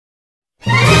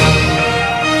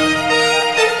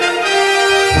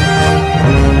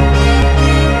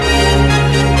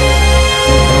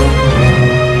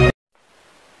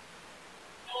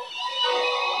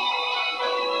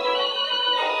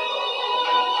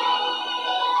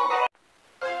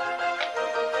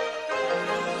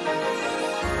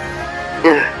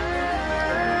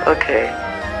Okay.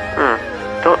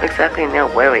 Don't exactly know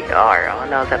where we are. All I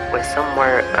know that we're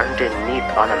somewhere underneath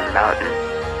on a mountain.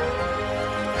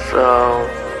 So,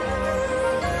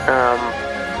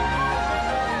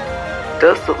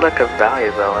 does look like a valley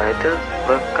though, and it does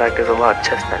look like there's a lot of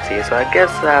chestnuts here. So I guess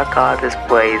I'll call this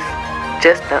place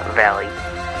Chestnut Valley.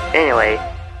 Anyway,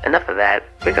 enough of that.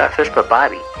 We gotta search for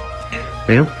Bobby.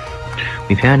 Well,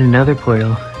 we found another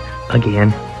portal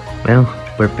again. Well,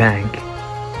 we're back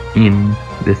in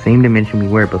the same dimension we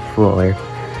were before,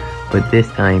 but this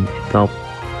time it's all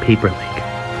paper-like.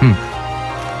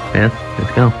 Well,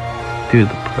 let's go through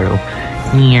the portal.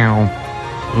 Meow.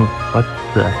 What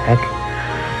the heck?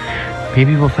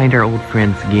 Maybe we'll find our old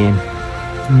friends again.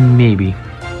 Maybe.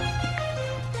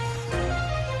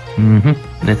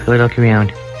 Let's go look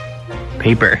around.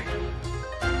 Paper.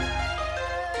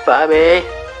 Bobby!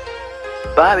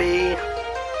 Bobby!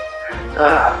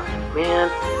 Man.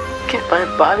 Can't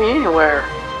find Bobby anywhere.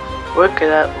 Where could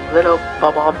that little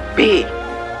bubble be?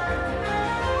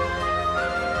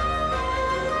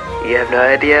 You have no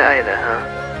idea either, huh?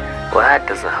 Well, that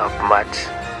doesn't help much.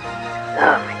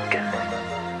 Oh my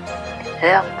goodness.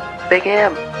 Help! Big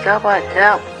M! Someone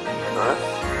help! Huh?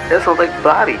 That sounds like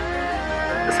Bobby.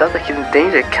 It sounds like he's in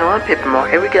danger. Come on, Papermore.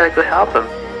 Hey, we gotta go help him.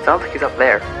 Sounds like he's up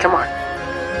there. Come on.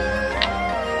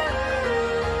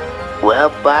 Well,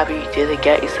 Bobby, you didn't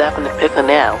get yourself in the pickle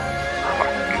now.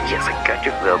 Yes, I got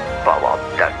your little bubble.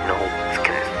 That no, it's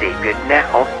gonna save you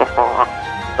now.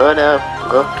 Oh no.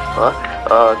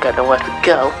 Got nowhere to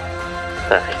go.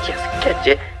 Yes, catch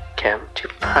it. Come to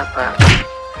Papa.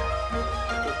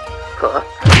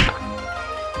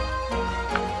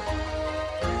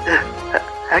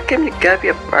 How come you gotta be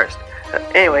up first?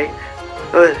 Anyway,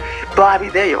 Bobby,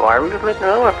 there you are. We've been looking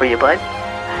over for you, bud.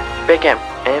 Big M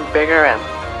and Bigger M.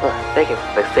 Thank you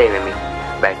for saving me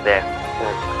back there.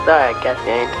 Sorry I got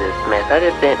you into this mess. I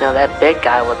just didn't know that big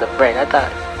guy was a friend. I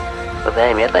thought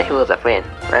he was a friend.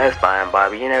 That's fine,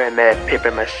 Bobby. You never met a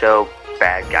Paper Macho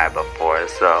bad guy before,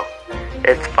 so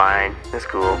it's fine. It's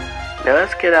cool. Now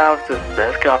let's get off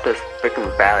this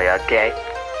freaking valley, okay?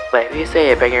 Wait, if you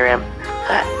say it, Bigger M.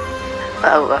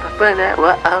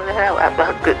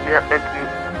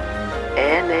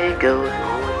 And there goes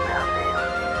on mountain.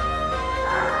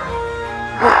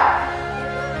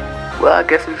 Well, I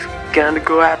guess we're gonna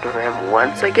go after him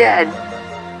once again.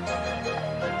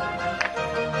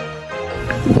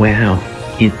 Wow,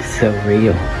 it's so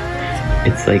real.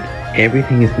 It's like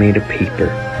everything is made of paper.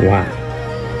 Wow.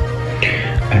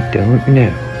 I don't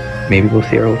know. Maybe we'll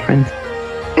see our old friends.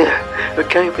 We're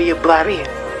coming for you, Bobby.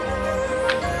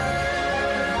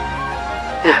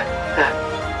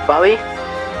 Bobby?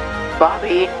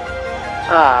 Bobby?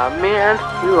 Aw, man,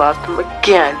 we lost him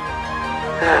again.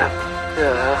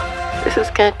 This is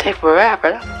gonna take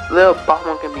forever. That little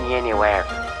bomb can be anywhere.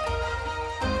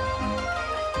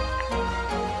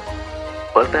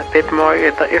 Was that Papermore?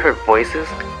 I thought you heard voices.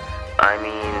 I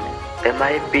mean, it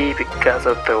might be because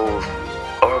of those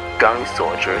Origami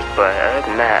soldiers, but other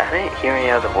than that, I didn't hear any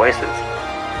other voices.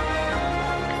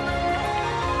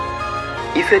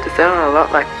 You said it sounded a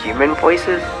lot like human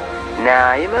voices?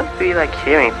 Nah, you must be like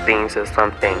hearing things or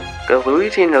something. Cause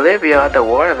Luigi and Olivia are at the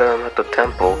watermelon at the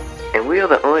temple, and we are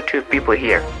the only two people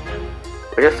here.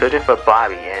 We're just searching for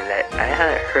Bobby, and I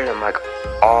hadn't heard him like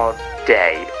all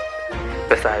day.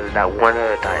 Besides that one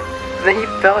other time. Then he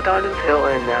fell down this hill,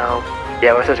 and now,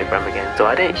 yeah, we're searching for him again. So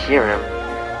I didn't hear him.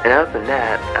 And other than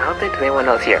that, I don't think there's anyone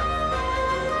else here.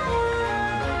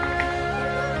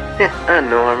 Yeah, I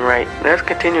know I'm right. Let's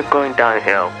continue going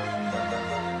downhill.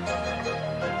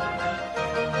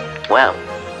 Wow.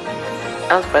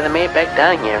 I was supposed to make it back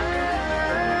down here.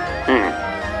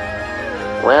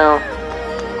 Well,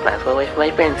 might as well wait for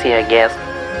my friends here, I guess.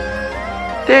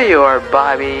 There you are,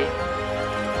 Bobby.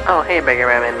 Oh, hey, Bigger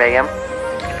M and Big M.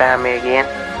 You found me again?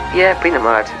 Yeah, pretty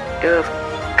much. It was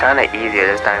kinda easier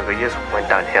this time, we just went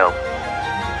downhill.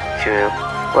 True.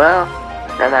 Well,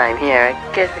 now that I'm here,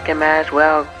 I guess I can might as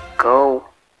well go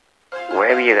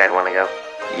wherever you guys wanna go.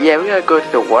 Yeah, we gotta go to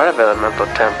the Water Elemental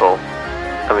Temple.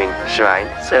 Shrine.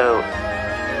 So,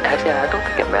 actually, I don't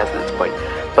think it matters at this point.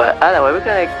 But either way, we're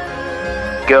gonna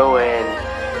go and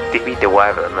defeat the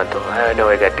Water Elemental. I don't know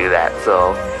we gotta do that,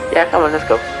 so yeah, come on, let's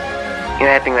go. You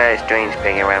know, I think that is strange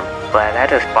being around, but I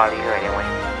just follow you anyway.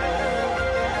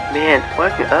 Man,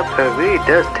 walking up here really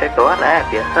does take a lot out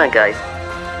of you, huh, guys?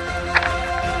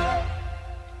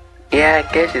 Yeah,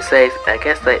 I guess you say. I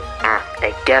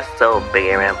guess so,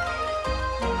 Big M.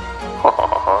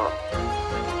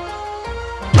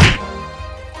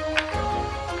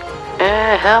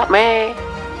 Help me!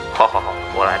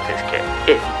 Well, I just can't.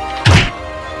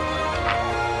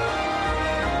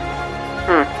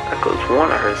 sworn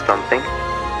I heard something.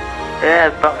 Yeah,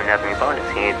 it's probably nothing. Probably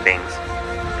just hearing things.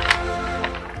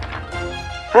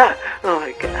 Ah, oh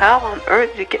my god, how on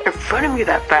earth did you get in front of me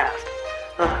that fast?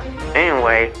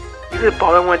 Anyway, you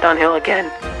probably went downhill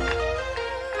again.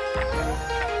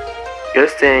 You're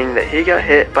saying that he got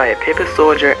hit by a paper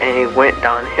soldier and he went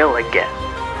downhill again.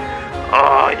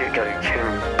 Oh, you gotta kill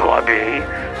me, Bobby.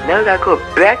 Now we gotta go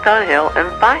back downhill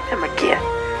and find him again.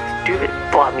 Stupid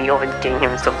Bobby always getting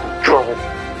himself in trouble.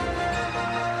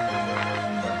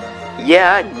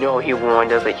 Yeah, I know he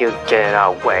warned us that he would get in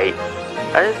our way.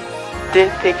 I just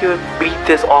didn't think he would beat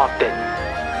this often.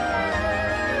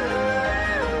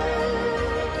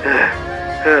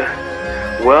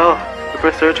 Well, we've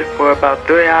been searching for about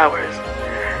 3 hours,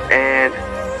 and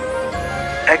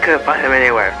I couldn't find him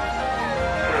anywhere.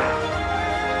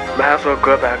 Might as well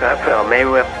go back uphill. Maybe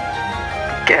we'll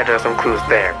gather some clues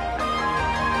there.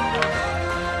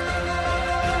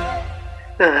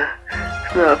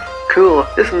 It's not cool.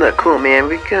 This is not cool, man.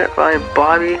 We couldn't find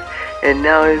Bobby, and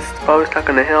now he's probably stuck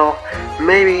on the hill.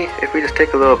 Maybe if we just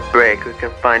take a little break, we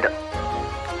can find out.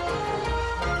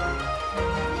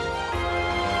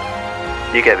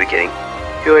 You gotta be kidding.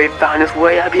 He already found his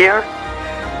way up here?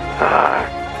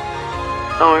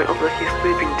 Oh, it looks like he's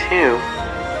sleeping too.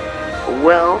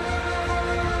 Well,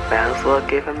 might as well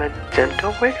give him a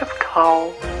gentle wake-up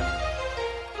call.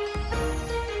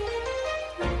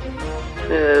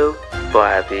 Oh,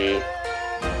 Bobby.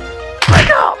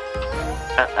 Wake up!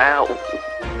 Ow.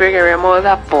 Figure out what was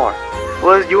that for? It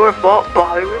was your fault,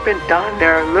 Bobby. We've been down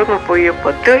there looking for you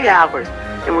for 3 hours.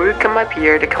 And when we come up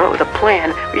here to come up with a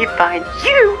plan, we find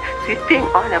you sleeping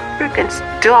on a freaking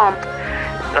stump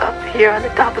up here on the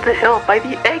top of the hill by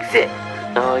the exit.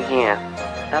 Oh yeah.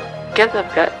 I guess I've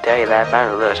got to tell you that I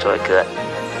found a little shortcut.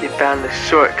 You found the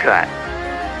shortcut.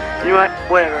 You know what?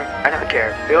 Whatever. I don't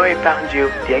care. We already found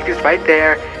you. The exit's right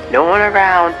there. No one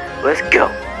around. Let's go.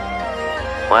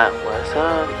 Well,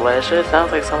 it sure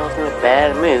sounds like someone's in a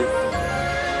bad mood.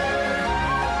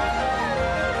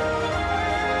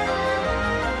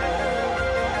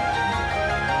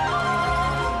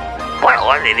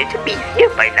 Well, they need to be here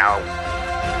by now.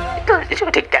 It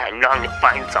shouldn't take that long to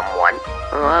find someone.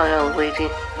 Oh, I don't know, Luigi.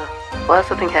 Well,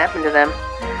 something happened to them.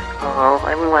 Oh,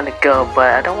 I really want to go,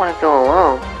 but I don't want to go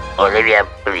alone. Olivia,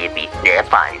 believe me, they're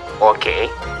fine. Okay,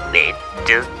 they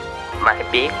just might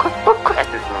be quick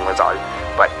questions was all.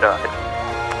 But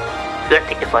I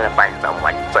think it's fun to find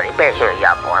someone, so they better hurry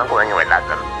up or I'm going to without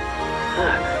them.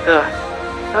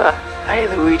 Hi,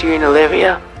 Luigi and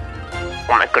Olivia.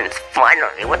 Oh my goodness,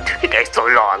 finally! What took you guys so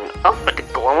long? I'm about to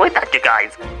go on without you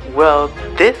guys. Well,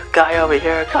 this guy over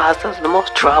here caused us the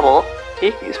most trouble.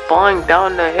 He's falling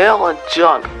down the hill and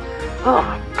junk. Oh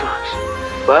my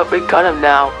gosh. But we got him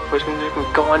now, which means we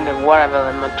can go on the water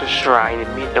elemental shrine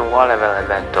and meet the water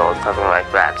elemental, something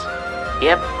like that.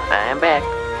 Yep, I am back.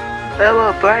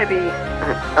 Hello, Barbie.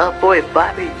 Oh boy,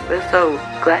 Bobby, we're so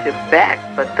glad you're back,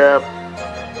 but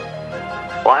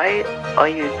why are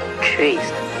you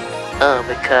chased? Oh,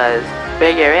 because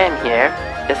Bigger M here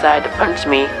decided to punch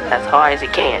me as hard as he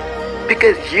can.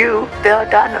 Because you fell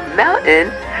down the mountain,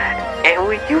 and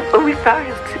we found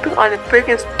you sleeping on the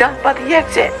freaking stump by the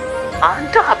exit, on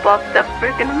top of the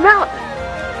freaking mountain.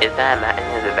 Is that a mountain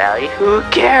in the valley? Who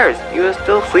cares? You were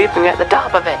still sleeping at the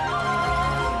top of it.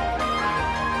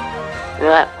 You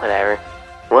know what? Whatever.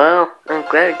 Well, I'm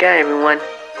glad we got everyone.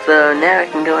 So now we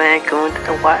can go ahead and go into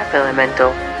the water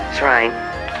elemental shrine.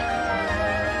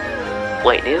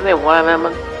 Wait, did you say water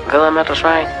elemental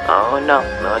shrine? Oh no,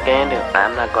 no I can't do.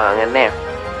 I'm not going in there.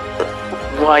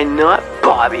 Why not,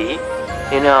 Bobby?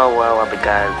 You know, well,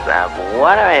 because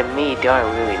water and me don't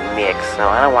really mix, so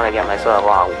I don't want to get myself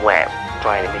all wet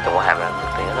trying to make the water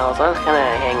thing. You know, so I'm just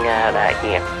gonna hang out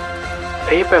here.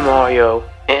 Paper Mario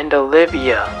and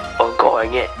Olivia are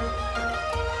going in.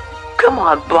 Come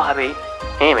on, Bobby.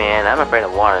 Hey man, I'm afraid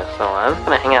of water, so I'm just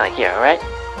gonna hang out here, alright?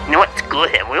 You know what? Screw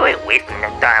him. We ain't wasting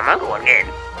that time. I'm going in.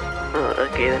 Oh,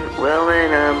 okay then. Well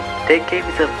then, take care of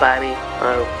yourself, Bobby.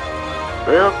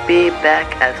 We'll be back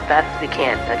as fast as we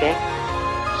can, okay?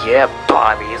 Yeah,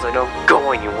 Bobby, so don't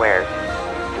go anywhere.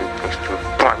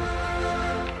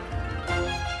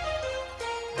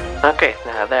 Okay,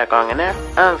 now they're going in there.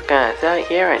 I'm just gonna sit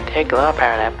here and take a little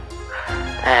power nap.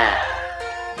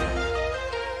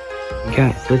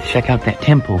 Guys, let's check out that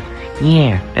temple.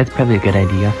 Yeah, that's probably a good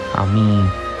idea. I mean,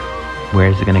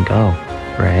 where's it gonna go?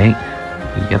 Right?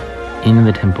 Yep, into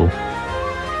the temple.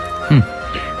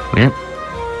 Well,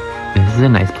 this is a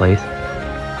nice place.